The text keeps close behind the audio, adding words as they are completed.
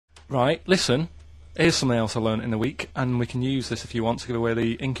right, listen. Here's something else I learnt in the week, and we can use this if you want to give away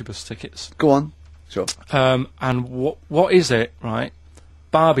the Incubus tickets. Go on. Sure. And what is it, right?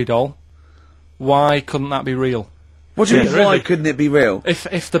 Barbie doll. Why couldn't that be real? What do you mean, why really. couldn't it be real?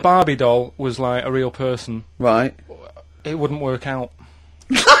 If the Barbie doll was like a real person, Right. it wouldn't work out.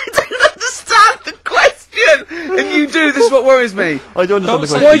 I don't understand the question! If you do, this is what worries me. I don't understand the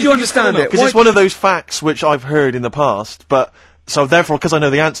question. Why do you understand it? Because it's one of those facts which I've heard in the past, but... So therefore, because I know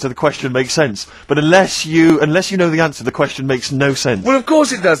the answer, the question makes sense. But unless you know the answer, the question makes no sense. Well, of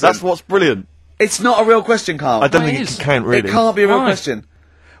course it doesn't. That's what's brilliant. It's not a real question, Carl. I don't think it can count, really. It can't be a real Why? question.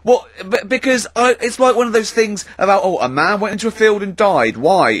 Well, because it's like one of those things about, a man went into a field and died.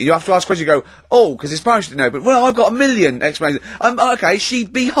 Why? You have to ask questions. You go, because his parents didn't know. But, well, I've got a million explanations. Okay,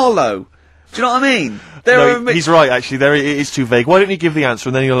 she'd be hollow. Do you know what I mean? He's right, actually. It is too vague. Why don't you give the answer,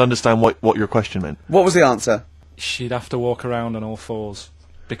 and then you'll understand what your question meant. What was the answer? She'd have to walk around on all fours,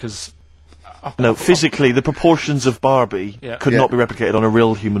 because... No, physically, the proportions of Barbie could not be replicated on a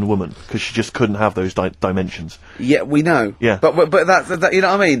real human woman, because she just couldn't have those dimensions. Yeah, we know. Yeah. But that, you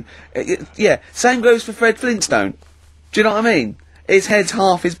know what I mean? Yeah, same goes for Fred Flintstone. Do you know what I mean? His head's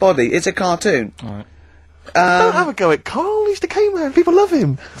half his body. It's a cartoon. Right. Don't have a go at Carl. He's the K-Man. People love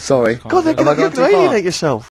him. Sorry. God, you're going to alienate yourself.